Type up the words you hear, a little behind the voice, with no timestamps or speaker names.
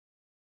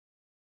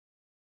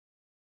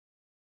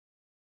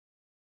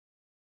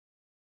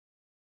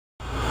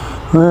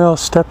Well,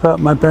 step out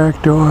my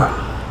back door.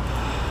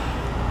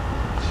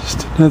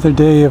 Just another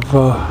day of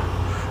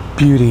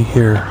beauty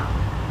here.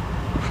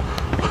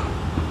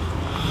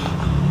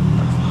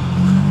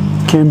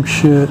 Chem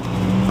shit,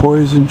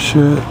 poison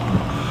shit,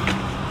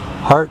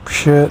 HAARP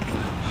shit.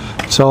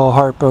 It's all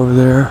HAARP over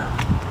there.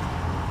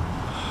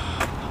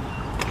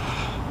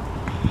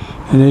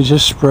 And they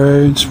just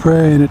spray and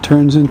spray and it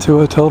turns into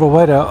a total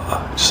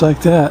whiteout. Just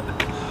like that.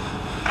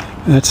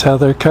 And that's how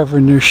they're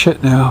covering their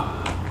shit now.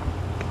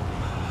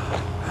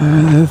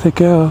 And there they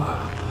go.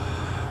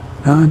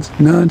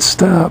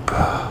 Non-stop.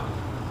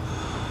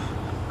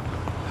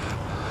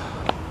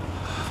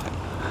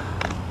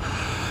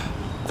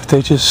 But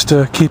they just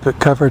keep it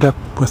covered up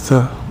with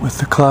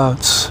the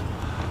clouds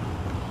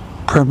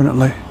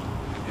permanently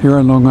here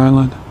on Long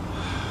Island.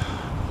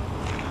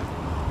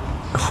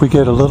 If we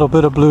get a little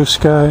bit of blue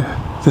sky,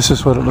 this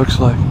is what it looks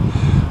like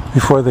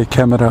before they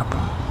chem it up.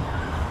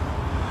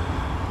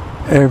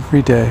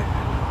 Every day.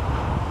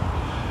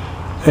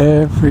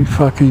 Every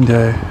fucking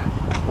day.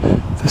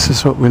 This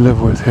is what we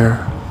live with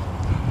here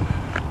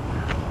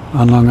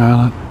on Long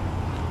Island.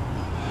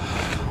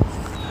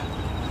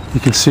 You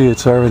can see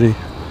it's already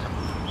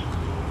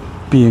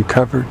being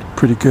covered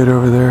pretty good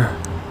over there.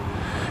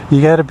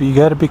 You gotta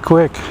be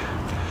quick.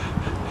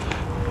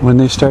 When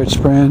they start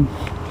spraying,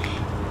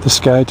 the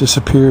sky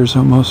disappears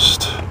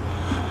almost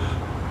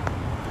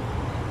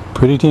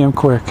pretty damn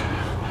quick.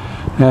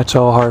 That's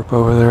all HAARP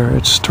over there.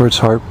 It's towards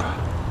HAARP.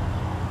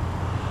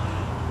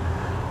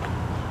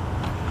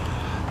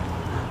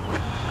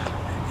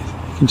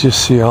 You can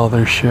just see all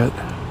their shit.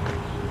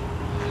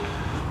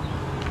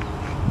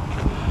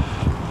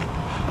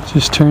 It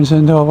just turns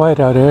into a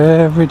whiteout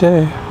every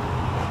day.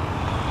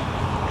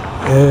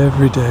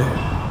 Every day.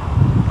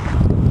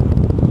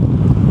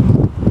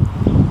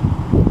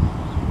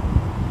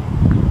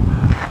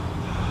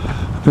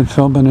 I've been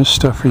filming this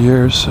stuff for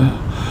years.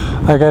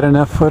 I got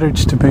enough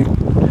footage to make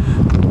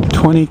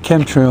 20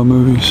 chemtrail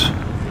movies.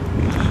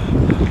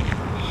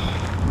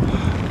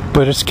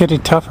 But it's getting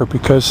tougher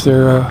because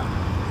they're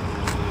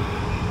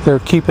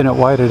keeping it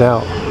whited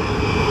out.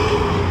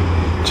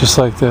 Just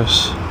like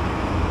this.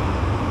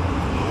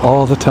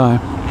 All the time.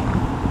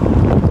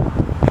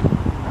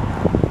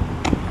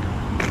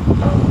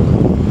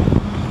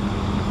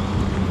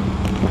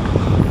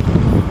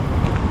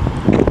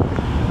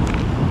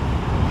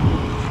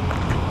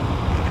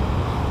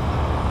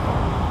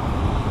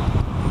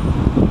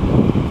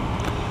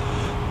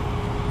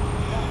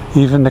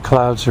 Even the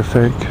clouds are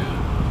fake.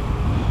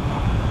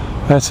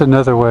 That's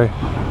another way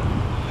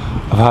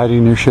of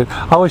hiding their shit.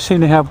 I always seem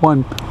to have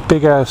one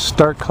big ass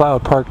dark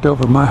cloud parked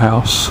over my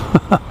house.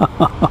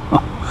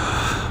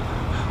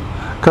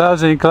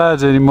 Clouds ain't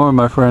clouds anymore,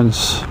 my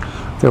friends.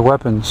 They're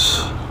weapons.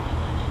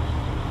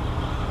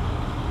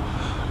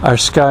 Our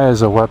sky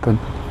is a weapon.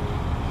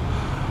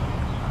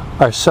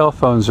 Our cell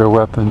phones are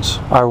weapons.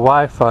 Our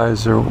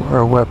Wi-Fi's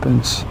are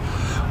weapons.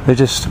 They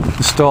just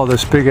installed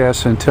this big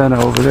ass antenna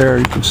over there.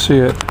 You can see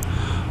it.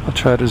 I'll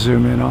try to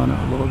zoom in on it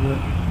a little bit.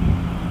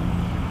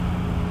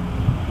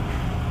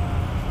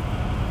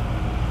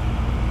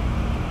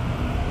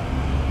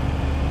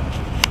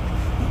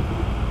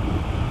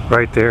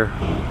 Right there.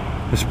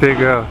 This big,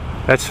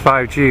 that's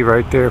 5G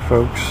right there,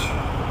 folks.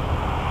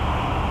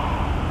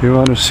 You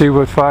want to see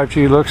what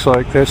 5G looks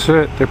like, that's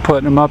it. They're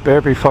putting them up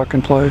every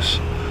fucking place.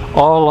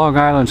 All Long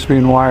Island's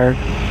being wired.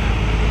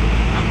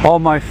 All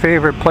my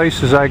favorite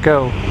places I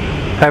go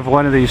have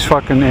one of these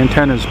fucking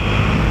antennas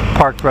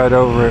parked right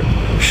over it.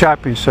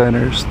 Shopping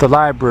centers, the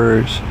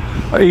libraries,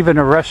 even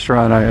a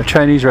restaurant, a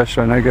Chinese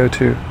restaurant I go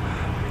to,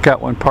 got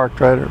one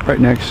parked right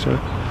next to it.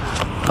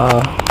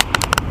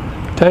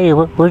 Tell you,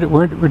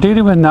 we're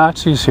dealing with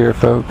Nazis here,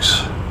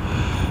 folks.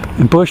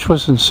 And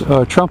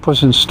Trump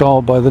was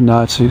installed by the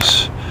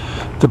Nazis,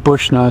 the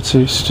Bush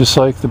Nazis, just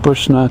like the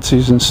Bush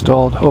Nazis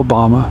installed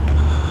Obama.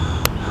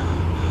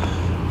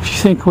 If you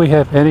think we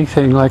have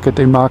anything like a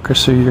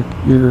democracy,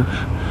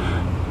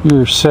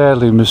 you're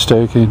sadly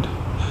mistaken.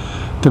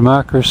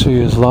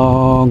 Democracy is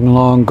long,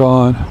 long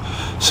gone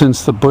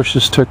since the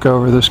Bushes took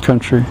over this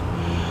country.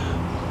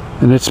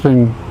 And it's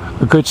been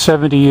a good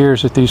 70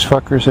 years that these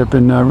fuckers have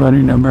been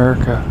running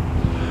America.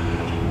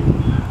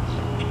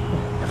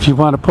 If you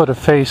want to put a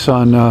face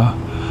on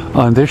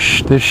this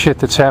shit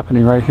that's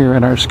happening right here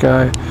in our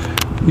sky,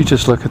 you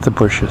just look at the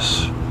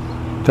Bushes.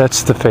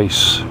 That's the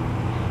face.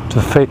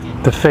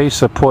 The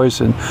face of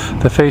poison,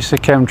 the face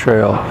of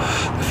chemtrail,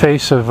 the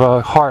face of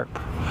HAARP.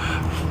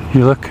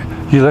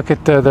 You look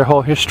at their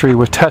whole history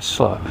with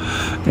Tesla,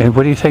 and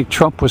what do you think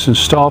Trump was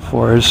installed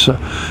for?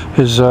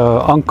 His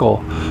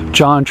uncle,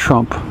 John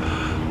Trump,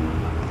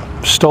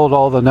 stole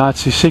all the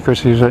Nazi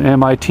secrets. He was an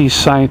MIT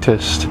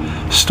scientist,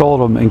 stole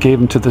them and gave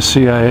them to the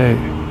CIA.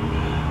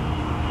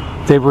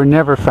 They were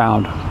never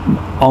found.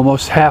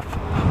 Almost half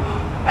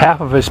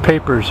of his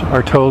papers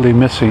are totally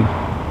missing,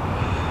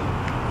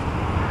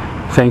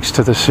 thanks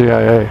to the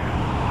CIA.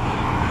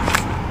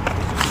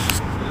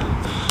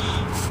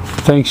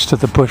 Thanks to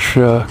the Bush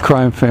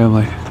crime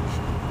family,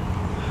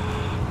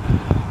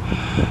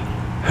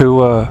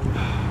 who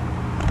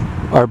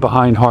are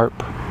behind HAARP,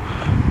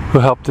 who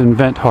helped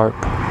invent HAARP,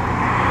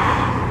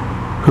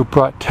 who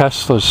brought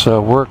Tesla's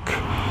work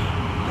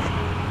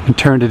and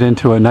turned it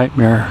into a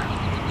nightmare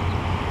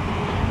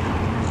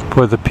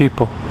for the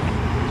people,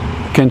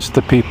 against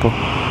the people,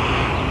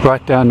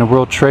 brought down the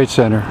World Trade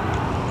Center.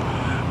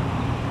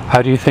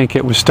 How do you think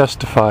it was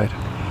justified?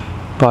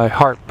 By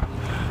HAARP,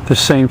 the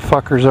same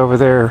fuckers over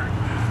there,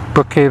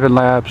 Brookhaven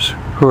Labs,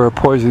 who are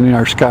poisoning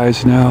our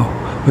skies now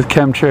with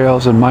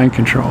chemtrails and mind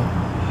control.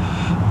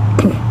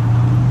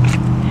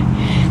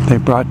 They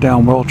brought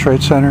down World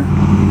Trade Center.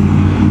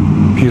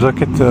 If you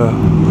look at the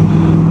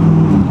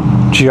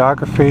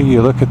geography,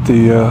 you look at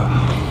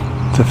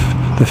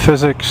the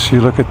physics,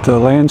 you look at the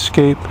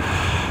landscape,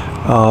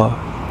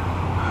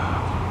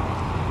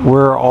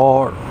 where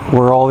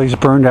all these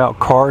burned out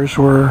cars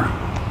were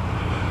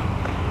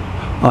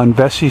on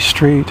Vesey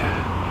Street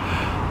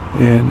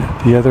and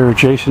the other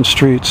adjacent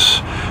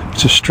streets.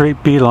 It's a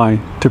straight beeline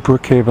to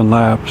Brookhaven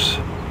Labs.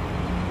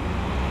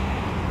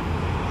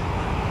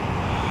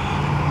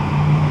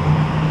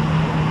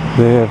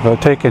 They have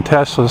taken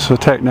Tesla's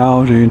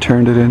technology and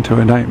turned it into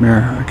a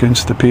nightmare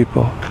against the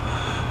people.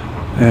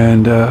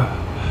 And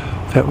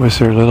that was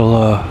their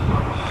little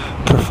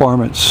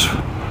performance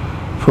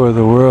for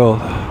the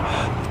world.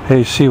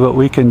 Hey, see what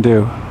we can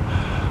do.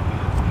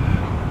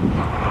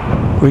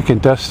 We can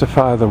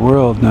dustify the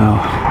world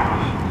now.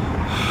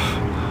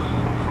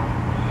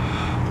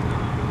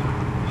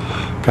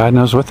 God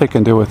knows what they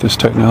can do with this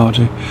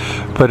technology.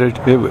 But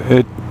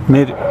it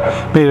made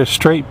a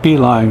straight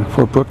beeline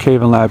for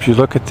Brookhaven Labs. You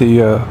look at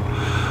the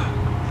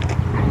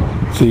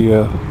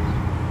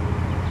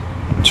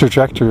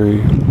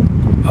trajectory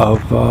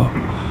of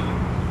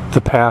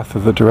the path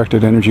of the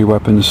directed energy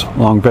weapons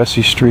along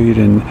Vesey Street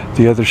and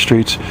the other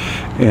streets,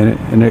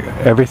 and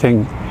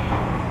everything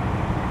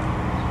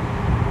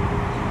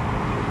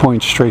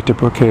points straight to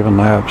Brookhaven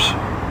Labs.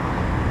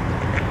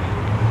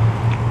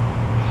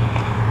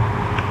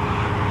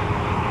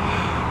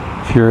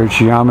 If you're a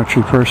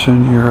geometry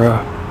person, you're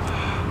a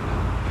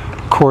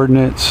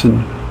coordinates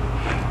and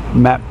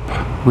map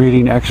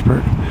reading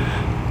expert,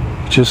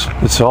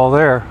 it's all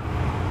there.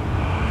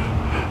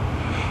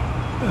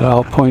 It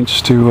all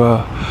points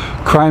to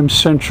Crime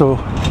Central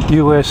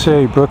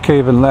USA,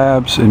 Brookhaven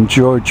Labs, and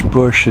George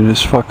Bush and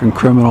his fucking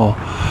criminal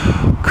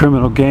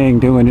gang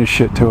doing this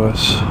shit to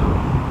us.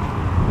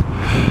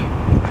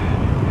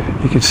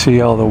 You can see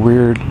all the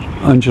weird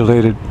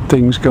undulated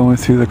things going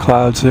through the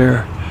clouds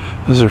there.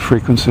 Those are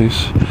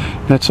frequencies.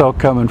 That's all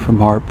coming from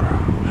HAARP.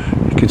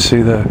 You can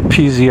see the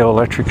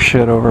piezoelectric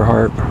shit over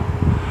HAARP.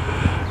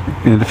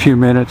 In a few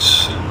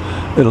minutes,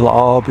 it'll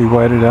all be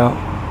whited out.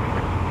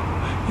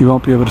 You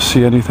won't be able to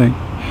see anything.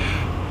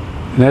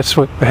 And that's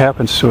what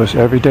happens to us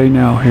every day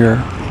now here.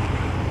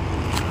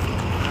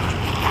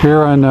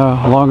 Here on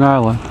Long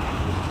Island.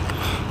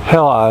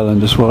 Hell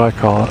Island is what I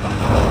call it.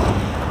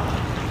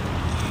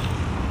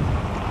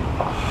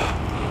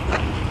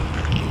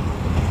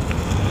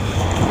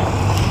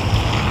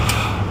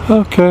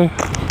 Okay.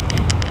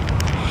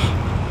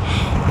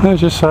 I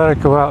just thought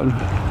I'd go out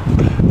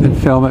and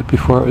film it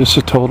before it's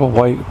a total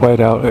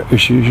white out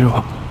as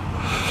usual.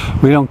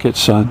 We don't get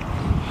sun.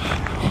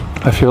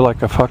 I feel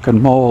like a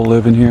fucking mole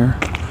living here.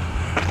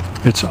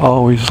 It's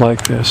always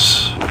like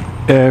this.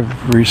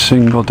 Every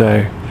single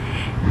day.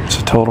 It's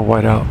a total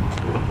whiteout.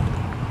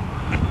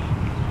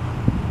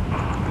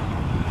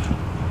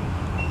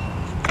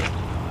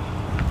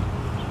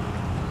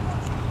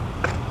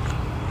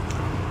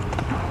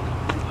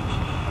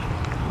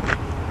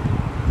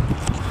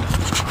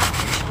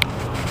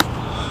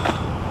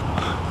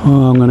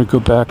 Well, I'm going to go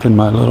back in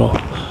my little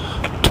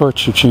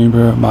torture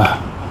chamber at my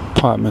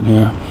apartment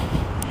here.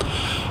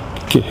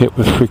 Get hit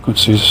with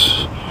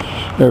frequencies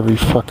every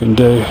fucking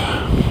day.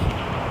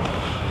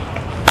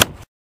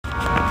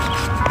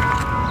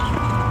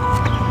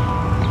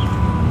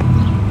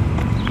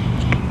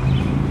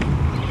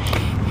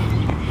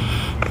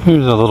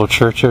 There's a little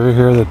church over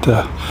here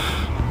that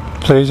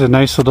plays a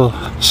nice little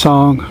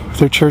song with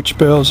their church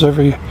bells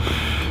every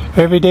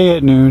day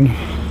at noon.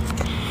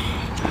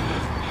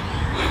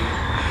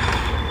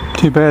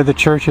 Too bad the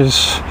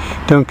churches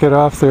don't get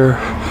off their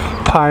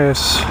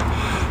pious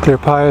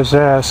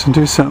ass and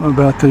do something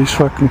about these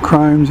fucking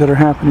crimes that are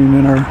happening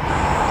in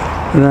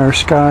our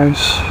skies.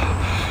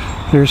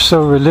 They're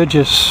so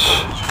religious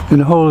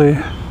and holy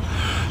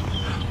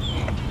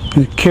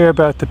and care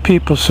about the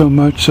people so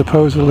much,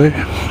 supposedly,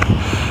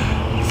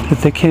 that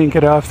they can't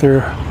get off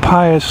their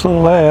pious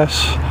little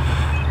ass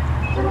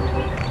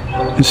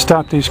and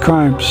stop these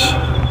crimes.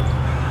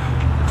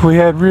 If we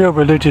had real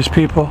religious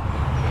people,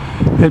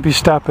 they'd be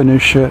stopping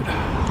this shit.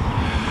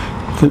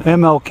 The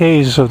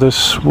MLKs of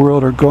this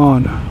world are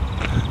gone.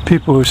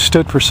 People who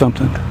stood for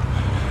something,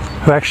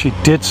 who actually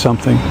did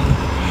something.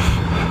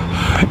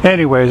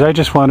 Anyways, I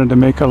just wanted to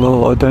make a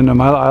little addendum.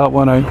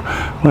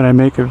 When I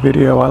make a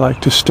video, I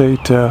like to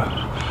state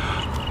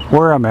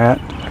where I'm at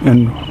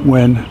and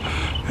when.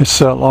 It's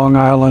Long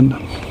Island,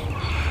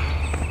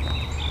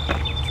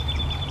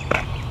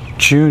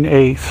 June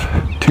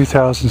 8th,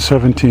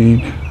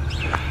 2017.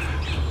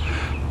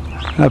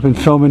 I've been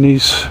filming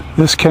this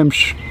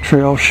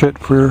chemtrail shit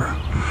for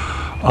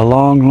a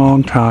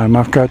long time.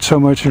 I've got so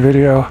much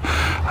video.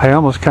 I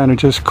almost kind of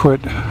just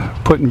quit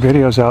putting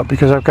videos out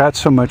because I've got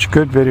so much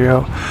good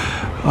video.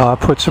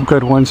 Put some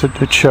good ones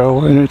that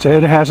show, and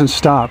it hasn't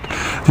stopped.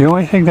 The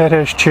only thing that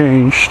has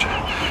changed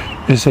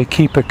is they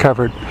keep it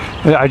covered.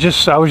 I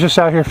was just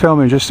out here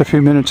filming just a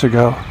few minutes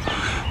ago,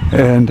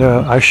 and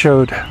I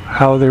showed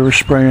how they were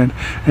spraying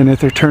and that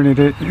they're turning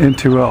it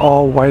into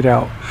all white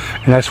out,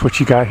 and that's what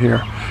you got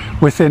here.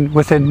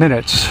 Within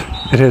minutes,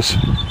 it has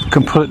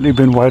completely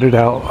been whited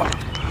out.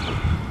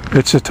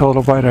 It's a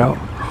total whiteout.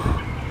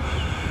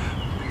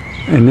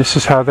 And this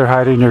is how they're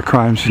hiding their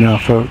crimes now,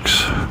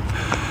 folks.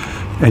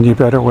 And you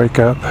better wake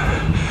up.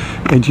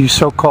 And you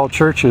so-called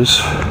churches,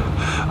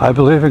 I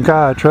believe in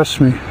God, trust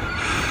me.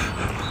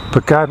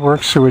 But God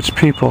works through its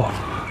people.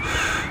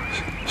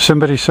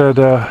 Somebody said,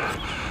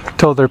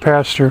 told their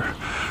pastor,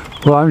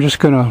 well, I'm just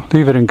going to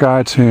leave it in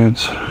God's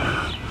hands.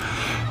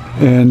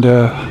 And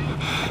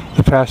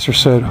the pastor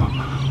said,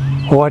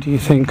 why do you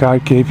think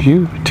God gave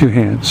you two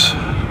hands?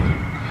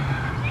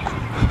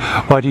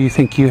 Why do you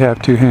think you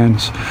have two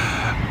hands?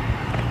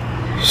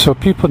 So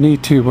people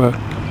need to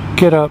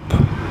get up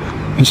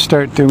and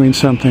start doing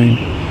something.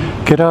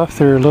 Get off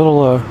their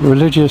little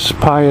religious,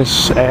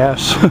 pious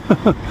ass.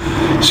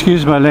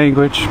 Excuse my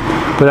language,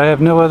 but I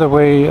have no other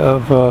way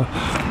of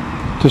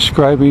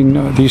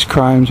describing these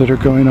crimes that are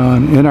going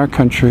on in our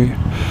country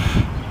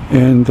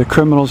and the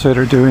criminals that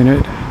are doing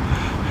it.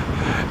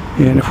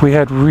 And if we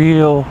had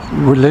real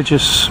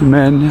religious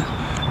men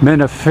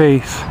of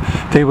faith,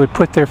 they would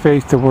put their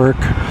faith to work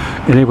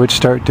and they would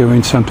start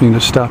doing something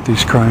to stop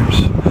these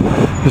crimes.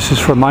 This is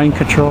for mind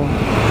control.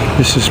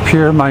 This is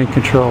pure mind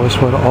control is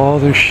what all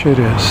this shit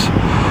is.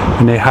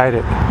 And they hide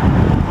it.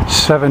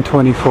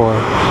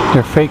 7/24.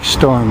 They're fake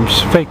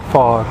storms, fake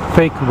fog,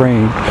 fake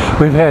rain.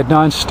 We've had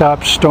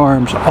non-stop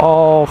storms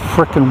all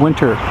frickin'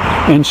 winter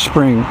and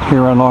spring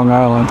here on Long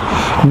Island.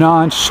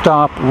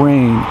 Non-stop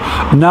rain.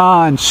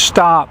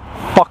 Non-stop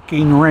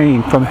fucking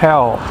rain from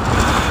hell.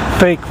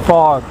 Fake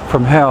fog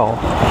from hell.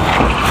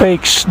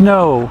 Fake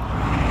snow.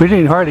 We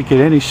didn't hardly get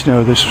any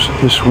snow this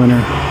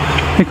winter.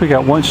 I think we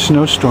got one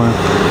snowstorm,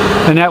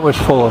 and that was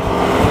full of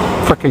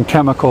frickin'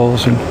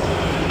 chemicals and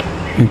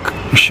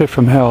shit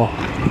from hell.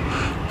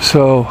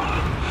 So,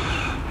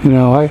 you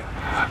know,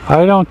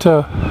 I don't,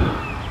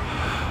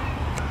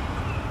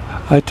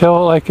 I tell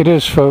it like it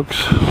is,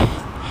 folks.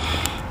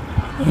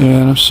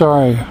 And I'm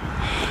sorry,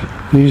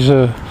 these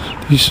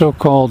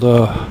so-called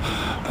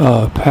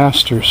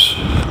pastors,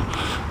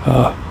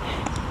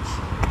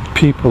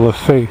 people of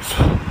faith,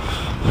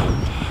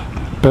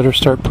 better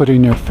start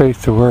putting their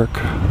faith to work.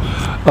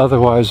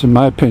 Otherwise, in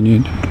my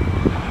opinion,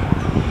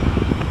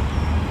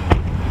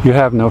 you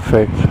have no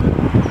faith.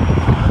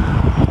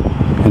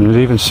 And it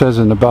even says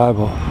in the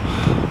Bible,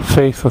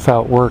 faith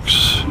without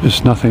works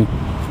is nothing.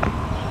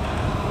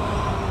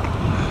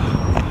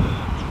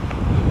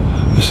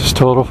 This is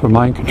total for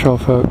mind control,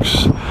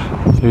 folks.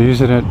 They're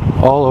using it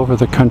all over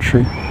the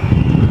country.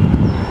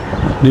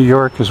 New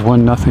York is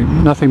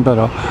nothing but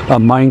a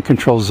mind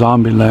control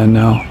zombie land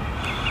now.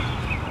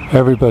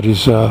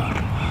 Everybody's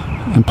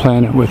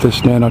implanted with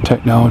this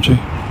nanotechnology.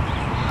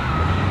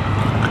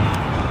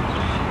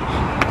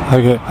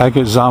 I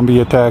get zombie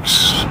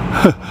attacks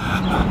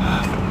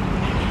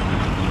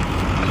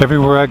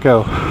everywhere I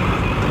go.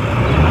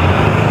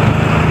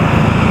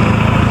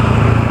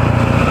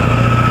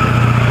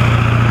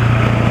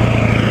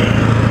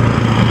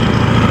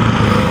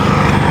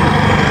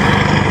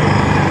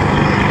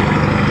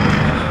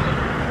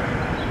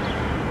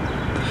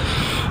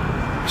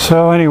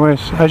 So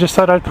anyways, I just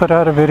thought I'd put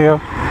out a video.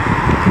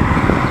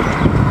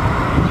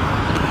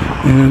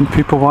 And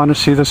people want to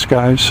see the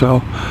skies, so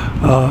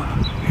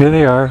here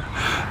they are.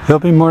 There'll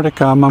be more to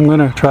come. I'm going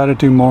to try to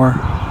do more.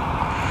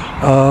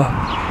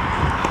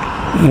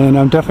 And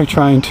I'm definitely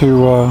trying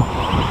to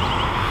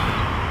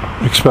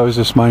expose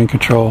this mind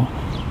control.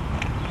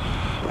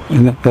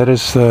 And that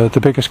is the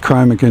biggest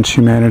crime against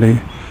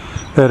humanity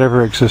that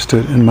ever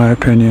existed, in my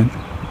opinion.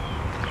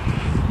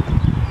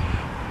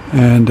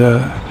 And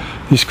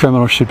these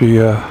criminals should be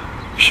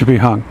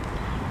hung.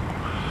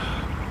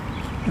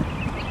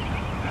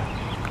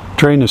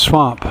 Drain the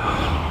swamp.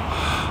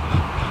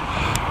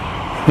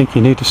 I think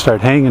you need to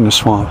start hanging the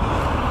swamp.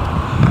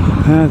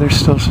 They're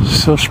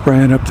still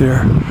spraying up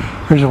there.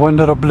 There's one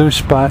little blue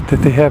spot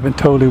that they haven't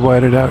totally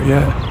whited out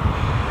yet.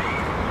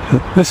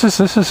 This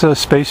is a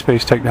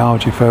space-based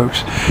technology,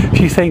 folks. If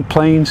you think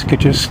planes could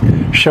just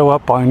show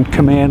up on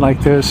command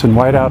like this and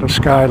white out a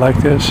sky like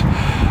this,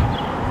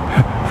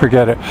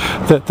 forget it.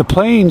 The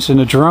planes and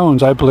the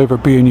drones, I believe, are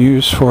being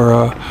used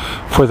for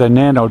the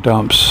nano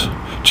dumps.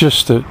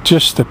 Just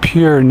the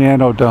pure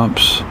nano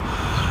dumps.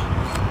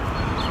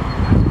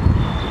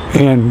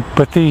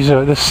 But these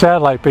the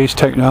satellite-based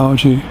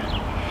technology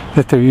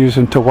that they're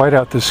using to white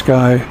out the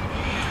sky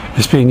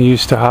is being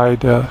used to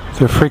hide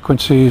their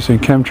frequencies and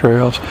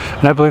chemtrails,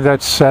 and I believe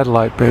that's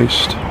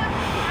satellite-based.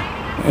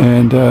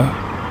 And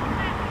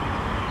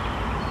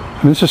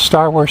this is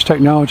Star Wars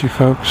technology,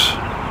 folks.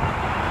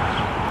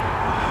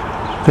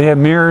 They have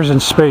mirrors in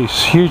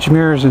space, huge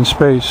mirrors in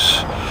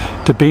space,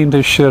 to beam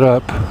this shit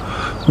up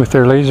with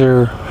their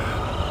laser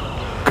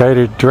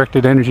guided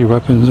directed energy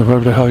weapons, or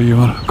whatever the hell you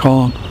want to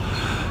call them,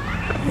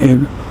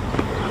 and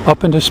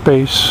up into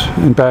space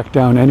and back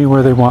down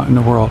anywhere they want in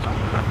the world.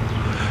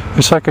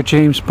 It's like a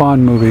James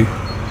Bond movie,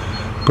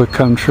 but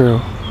come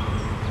true.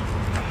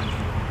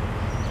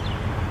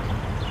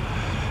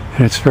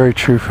 And it's very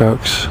true,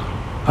 folks.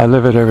 I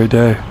live it every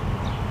day.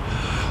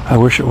 I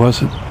wish it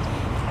wasn't.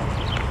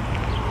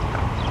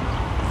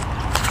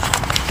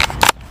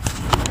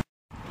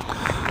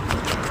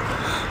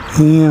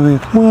 Yeah, we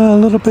have a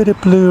little bit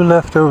of blue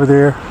left over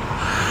there.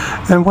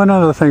 And one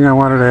other thing I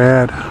wanted to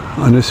add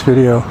on this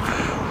video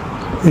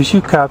is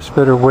you cops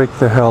better wake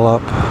the hell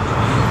up.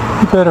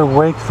 You better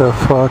wake the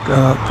fuck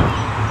up.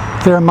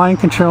 They're mind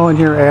controlling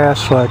your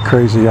ass like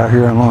crazy out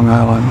here on Long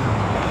Island.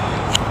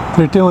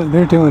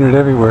 They're doing it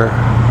everywhere.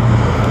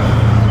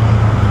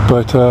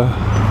 But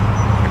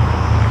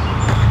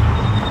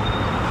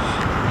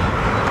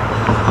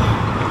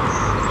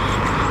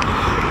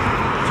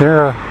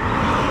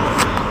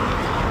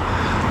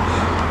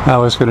I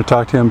was going to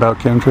talk to him about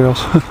chemtrails,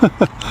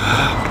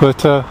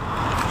 but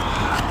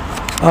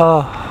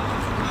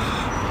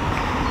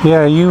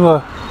yeah,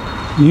 you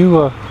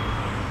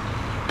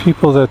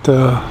people that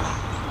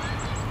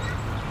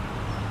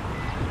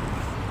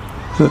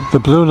the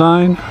blue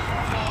line,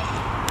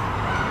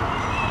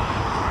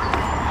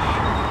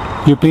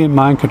 you're being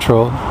mind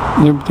controlled.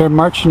 They're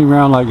marching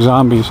around like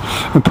zombies,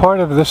 and part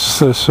of this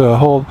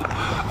whole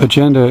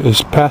agenda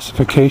is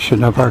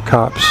pacification of our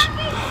cops.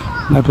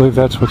 And I believe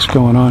that's what's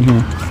going on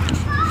here.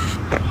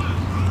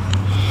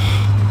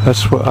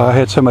 That's what I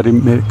had somebody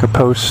make a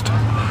post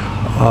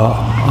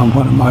on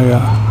one of my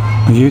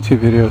YouTube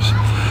videos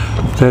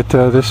that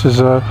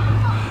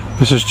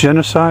this is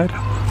genocide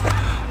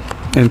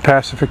and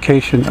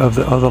pacification of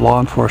the law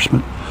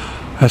enforcement.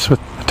 That's what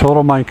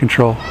total mind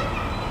control.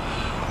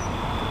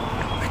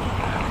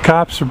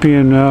 Cops are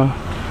being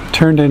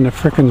turned into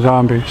frickin'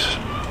 zombies.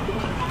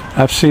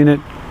 I've seen it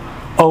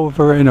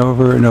over and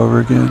over and over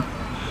again.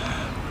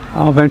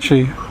 I'll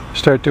eventually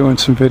start doing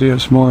some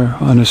videos more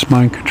on this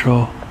mind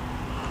control.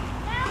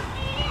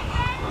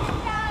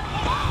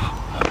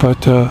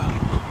 But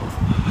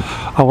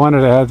I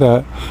wanted to add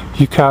that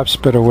you cops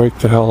better wake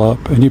the hell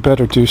up, and you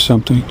better do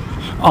something.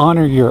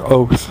 Honor your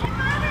oath.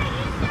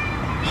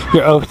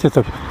 Your oath to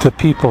the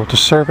people, to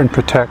serve and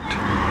protect.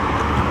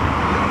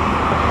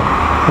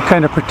 What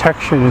kind of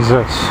protection is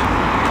this?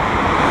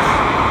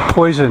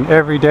 Poison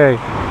every day.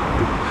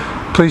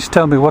 Please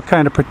tell me what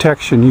kind of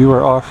protection you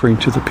are offering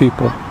to the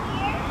people.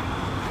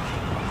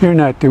 You're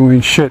not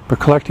doing shit but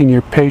collecting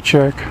your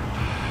paycheck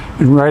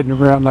and riding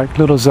around like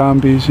little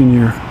zombies in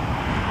your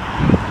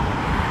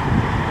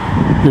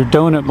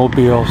donut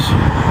mobiles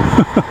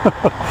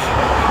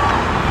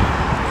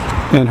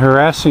and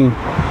harassing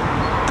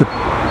the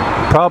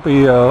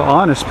probably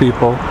honest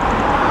people.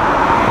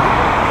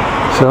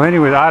 So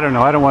anyway, I don't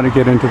know, I don't want to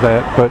get into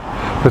that, but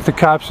the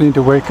cops need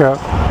to wake up.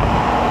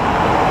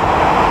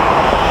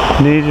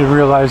 They need to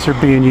realize they're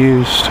being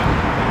used.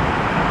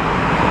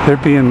 They're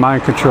being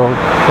mind controlled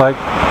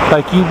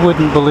like you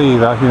wouldn't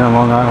believe out here on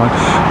Long Island.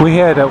 We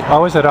had I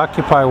was at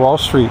Occupy Wall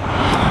Street,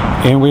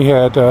 and we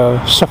had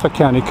Suffolk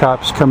County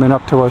cops coming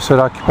up to us at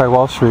Occupy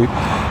Wall Street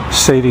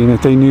stating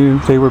that they knew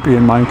they were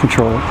being mind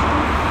controlled.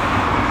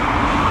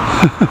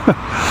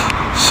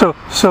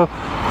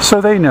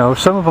 so they know,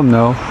 some of them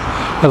know.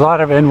 A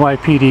lot of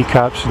NYPD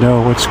cops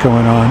know what's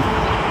going on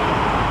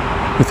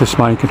with this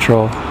mind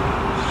control.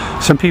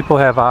 Some people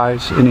have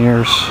eyes and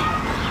ears,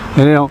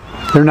 and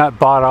they're not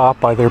bought off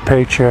by their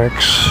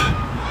paychecks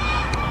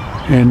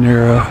and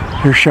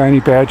their shiny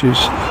badges.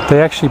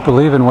 They actually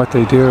believe in what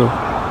they do.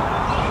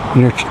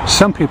 And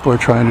some people are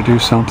trying to do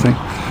something,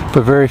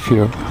 but very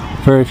few,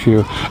 very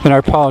few. And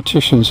our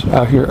politicians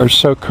out here are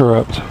so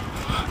corrupt,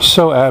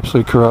 so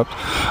absolutely corrupt.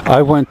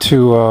 I went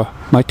to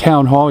my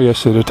town hall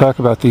yesterday to talk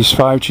about these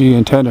 5G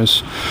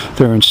antennas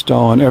they're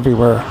installing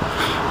everywhere.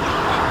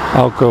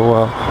 I'll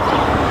go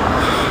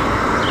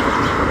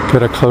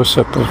get a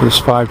close-up of this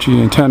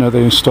 5G antenna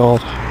they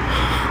installed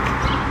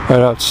right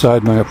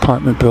outside my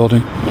apartment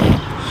building.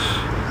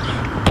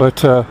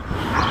 But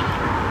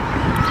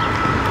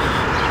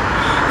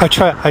I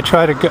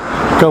try to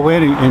go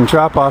in and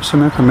drop off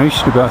some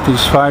information about these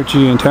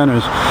 5G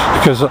antennas,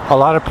 because a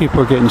lot of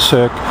people are getting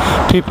sick.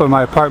 People in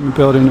my apartment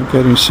building are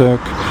getting sick.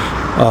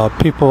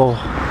 People,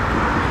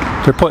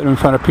 they're putting them in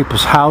front of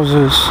people's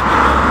houses,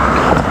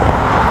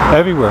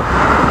 everywhere.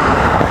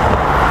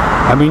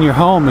 I mean, your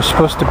home is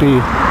supposed to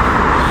be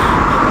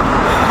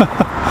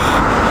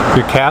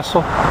your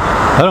castle?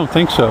 I don't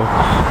think so.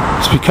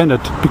 It's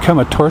become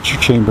a torture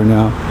chamber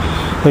now.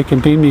 They can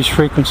beam these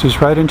frequencies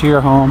right into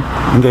your home,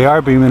 and they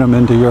are beaming them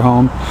into your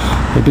home.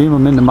 They beam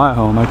them into my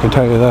home, I can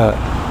tell you that.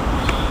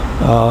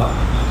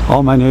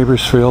 All my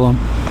neighbors feel them.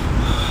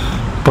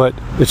 But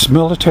it's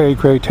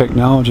military-grade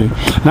technology.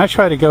 And I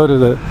try to go to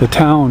the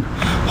town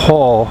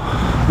hall,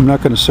 I'm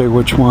not going to say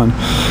which one,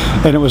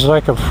 and it was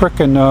like a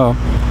frickin'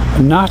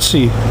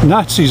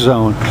 Nazi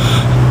zone.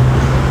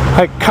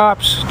 like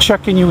cops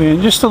checking you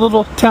in, just a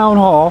little town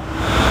hall,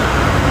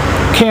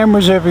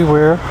 cameras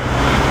everywhere,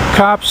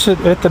 cops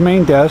at the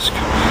main desk.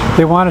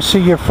 They want to see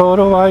your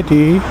photo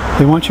ID,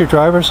 they want your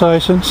driver's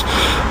license,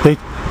 they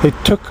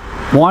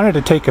wanted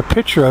to take a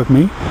picture of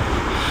me,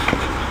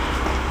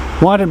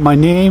 wanted my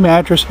name,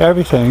 address,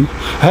 everything.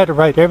 I had to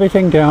write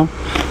everything down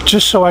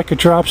just so I could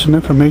drop some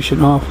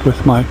information off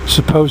with my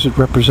supposed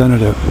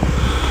representative,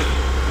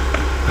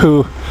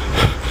 who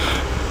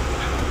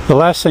the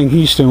last thing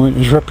he's doing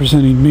is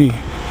representing me.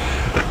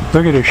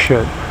 Look at this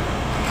shit.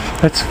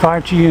 That's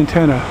 5G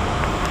antenna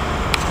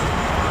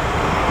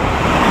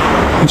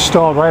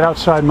installed right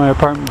outside my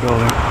apartment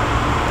building.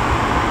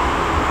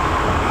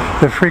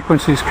 The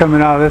frequencies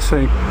coming out of this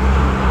thing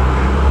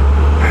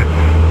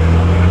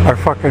are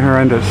fucking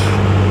horrendous.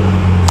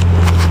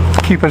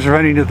 Keep us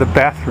running to the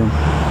bathroom.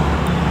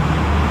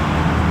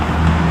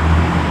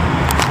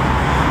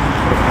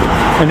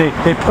 And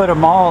they put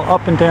them all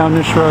up and down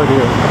this road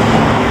here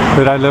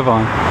that I live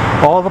on.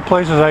 All the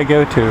places I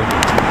go to.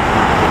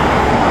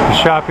 The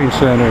shopping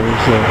centers,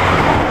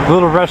 the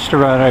little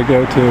restaurant I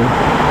go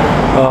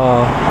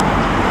to.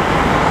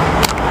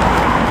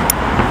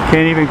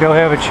 Can't even go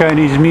have a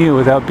Chinese meal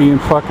without being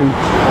fucking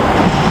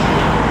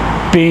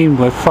beamed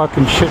with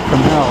fucking shit from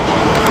hell.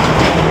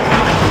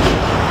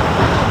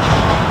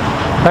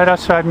 Right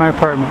outside my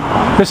apartment.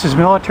 This is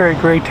military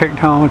grade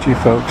technology,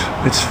 folks.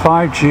 It's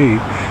 5G.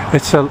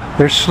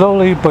 They're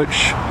slowly but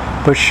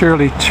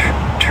surely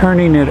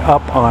turning it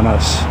up on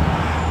us.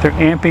 They're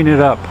amping it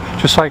up,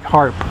 just like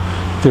HAARP.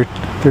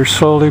 They're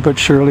slowly but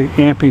surely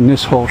amping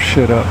this whole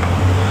shit up.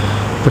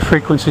 The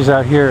frequencies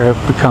out here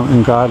have become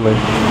ungodly.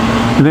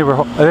 And they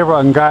were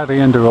ungodly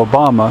under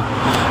Obama.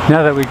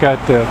 Now that we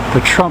got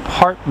the Trump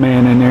HAARP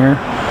man in there,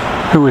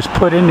 who was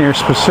put in there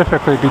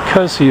specifically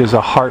because he is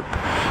a HAARP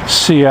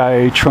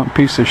CIA Trump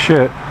piece of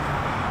shit,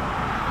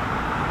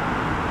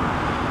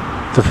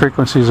 the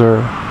frequencies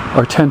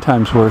are 10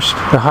 times worse.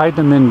 They're hiding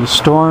them in the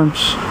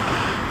storms,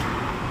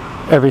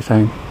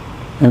 everything.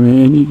 I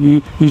mean,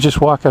 you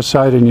just walk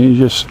outside and you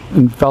just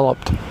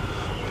enveloped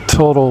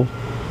total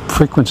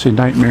frequency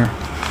nightmare.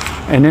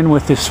 And then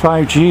with this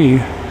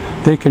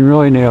 5G, they can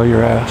really nail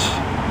your ass.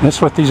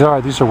 That's what these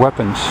are. These are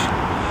weapons.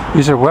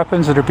 These are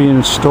weapons that are being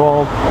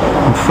installed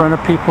in front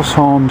of people's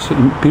homes,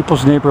 in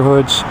people's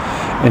neighborhoods,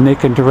 and they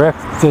can direct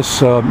this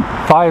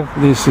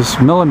this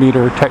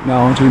millimeter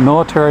technology,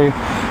 military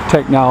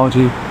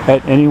technology,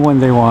 at anyone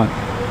they want.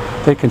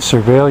 They can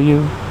surveil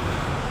you.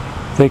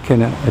 They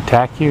can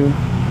attack you.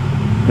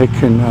 They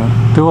can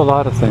do a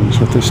lot of things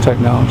with this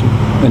technology,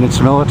 and it's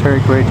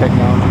military-grade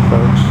technology,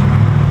 folks.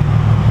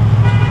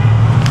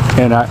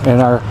 And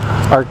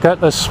our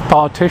gutless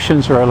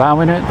politicians are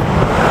allowing it.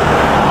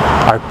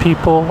 Our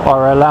people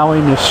are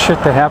allowing this shit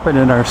to happen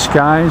in our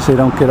skies. They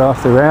don't get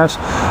off their ass.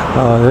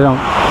 They don't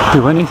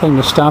do anything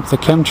to stop the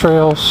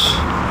chemtrails.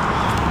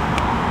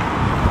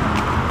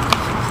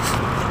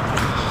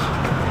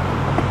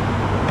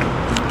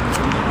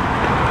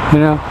 You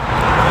know,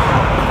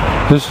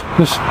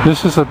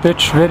 this is a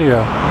bitch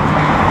video.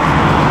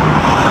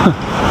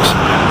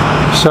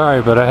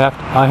 Sorry, but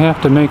I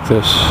have to make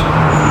this.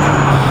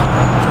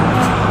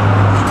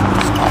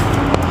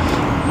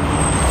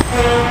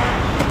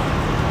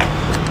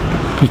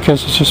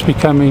 Because it's just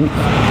becoming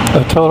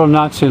a total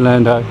Nazi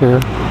land out here.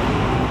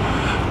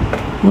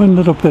 One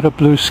little bit of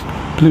blue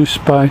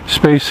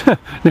space.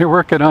 They're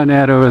working on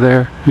that over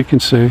there, you can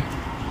see.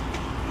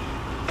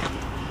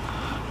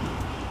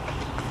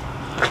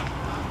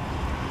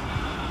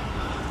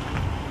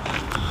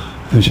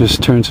 It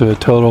just turns to a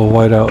total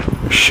whiteout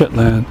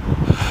shitland.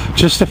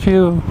 Just a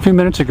few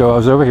minutes ago I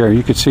was over here.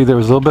 You could see there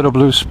was a little bit of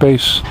blue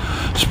space,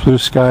 blue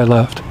sky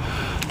left.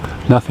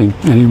 Nothing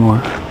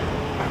anymore.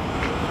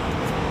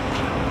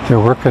 They're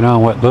working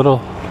on what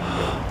little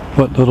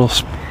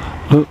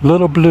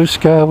blue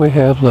sky we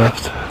have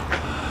left.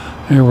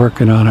 They're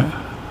working on it.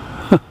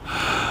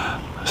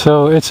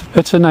 So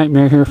it's a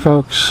nightmare here,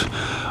 folks.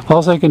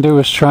 All I can do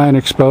is try and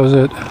expose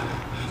it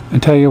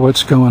and tell you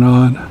what's going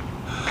on.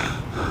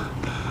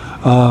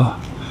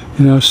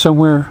 You know,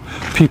 somewhere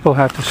people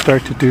have to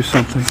start to do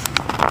something.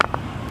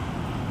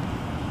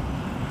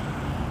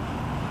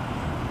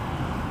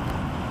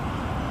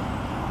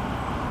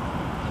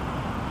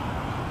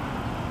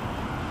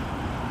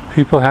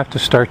 People have to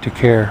start to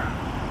care.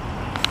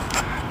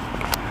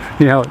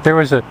 You know, there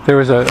was a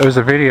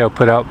video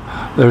put out.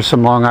 There was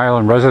some Long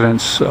Island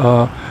residents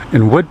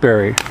in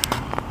Woodbury.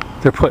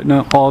 They're putting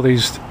up all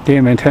these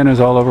damn antennas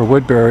all over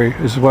Woodbury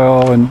as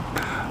well, and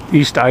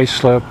East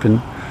Islip,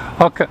 and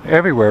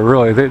everywhere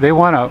really. They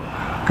want to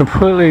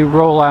completely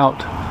roll out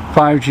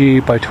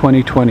 5G by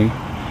 2020.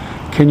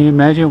 Can you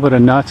imagine what a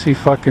Nazi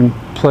fucking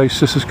place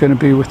this is going to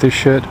be with this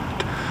shit?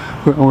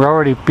 We're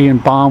already being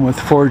bombed with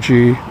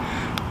 4G.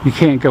 You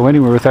can't go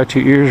anywhere without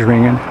your ears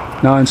ringing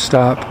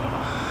non-stop.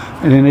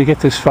 And then they get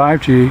this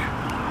 5G.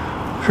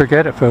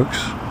 Forget it,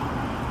 folks.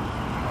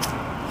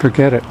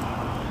 Forget it.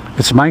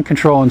 It's mind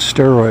control and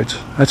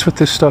steroids. That's what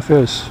this stuff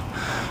is.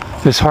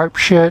 This HAARP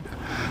shit,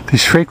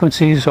 these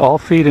frequencies all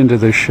feed into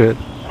this shit.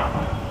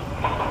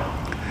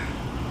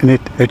 and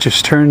it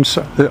just turns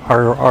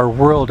our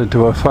world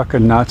into a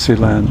fucking Nazi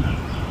land.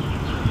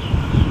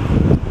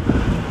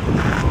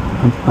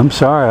 I'm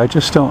sorry, I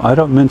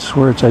don't mince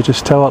words, I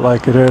just tell it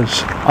like it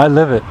is. I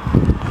live it.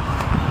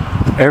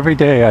 Every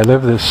day I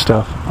live this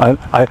stuff.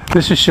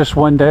 This is just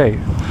one day.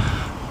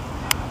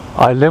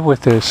 I live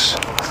with this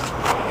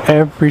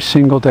every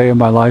single day of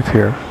my life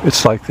here.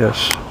 It's like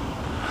this.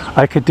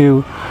 I could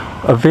do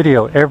a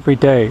video every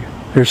day.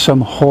 There's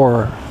some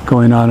horror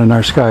going on in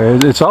our sky.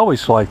 It's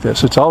always like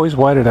this. It's always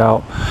whited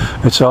out.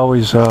 It's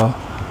always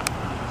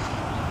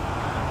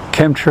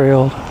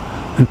chemtrailed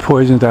and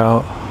poisoned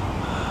out.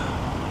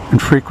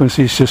 And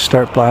frequencies just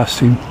start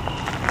blasting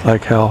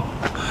like hell.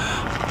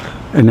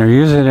 And they're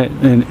using it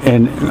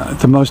in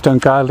the most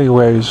ungodly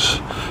ways.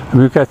 And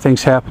we've got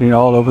things happening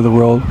all over the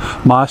world.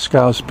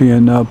 Moscow's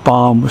being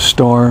bombed with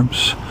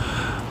storms.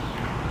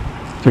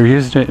 They're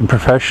using it in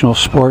professional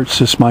sports,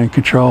 this mind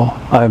control.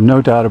 I have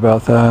no doubt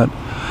about that.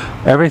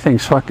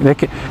 Everything's fucking...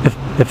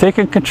 if they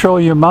can control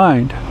your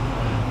mind,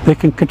 they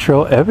can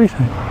control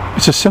everything.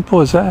 It's as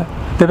simple as that.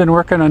 They've been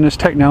working on this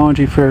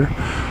technology for...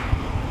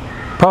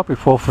 probably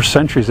for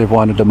centuries. They've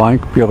wanted to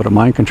be able to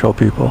mind control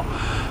people.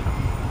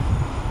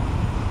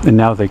 And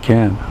now they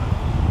can.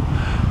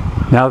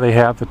 Now they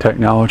have the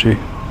technology.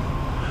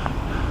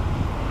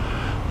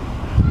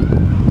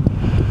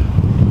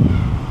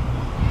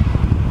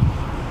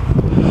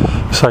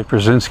 It's like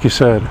Brzezinski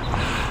said,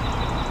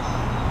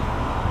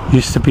 it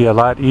used to be a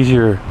lot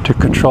easier to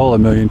control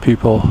 1 million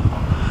people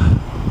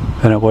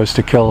than it was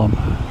to kill them.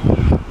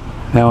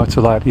 Now it's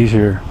a lot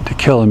easier to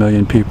kill 1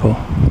 million people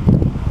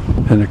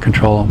than to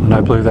control them. And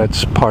I believe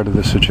that's part of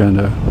this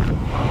agenda,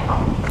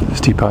 this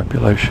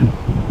depopulation.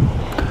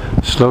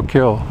 Slow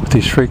kill with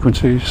these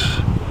frequencies,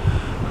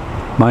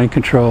 mind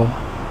control,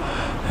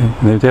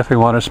 and they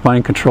definitely want us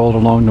mind controlled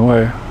along the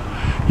way.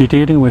 You're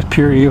dealing with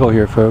pure evil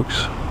here,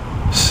 folks.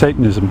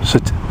 Satanism,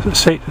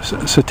 satanic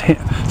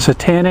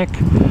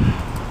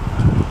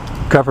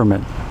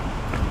government.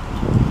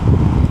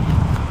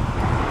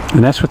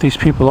 And that's what these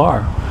people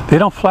are. They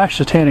don't flash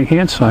satanic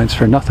hand signs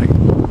for nothing.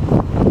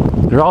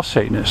 They're all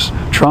Satanists.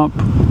 Trump,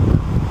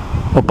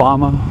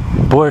 Obama,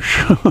 Bush,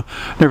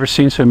 never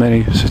seen so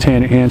many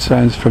satanic hand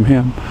signs from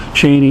him.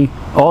 Cheney,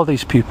 all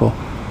these people.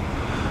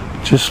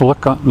 Just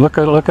look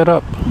it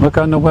up. Look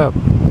on the web.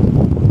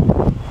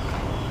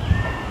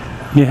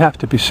 You have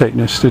to be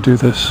Satanist to do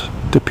this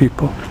to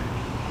people.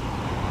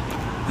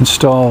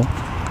 Install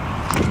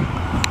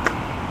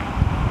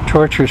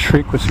torturous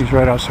frequencies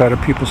right outside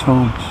of people's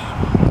homes.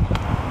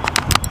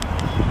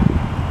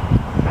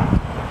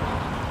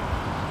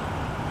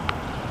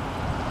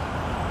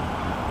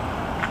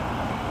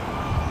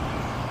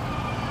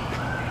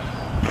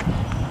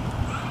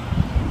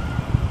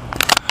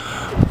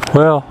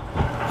 Well,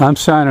 I'm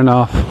signing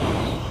off.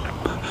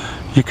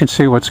 You can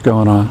see what's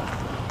going on,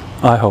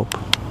 I hope.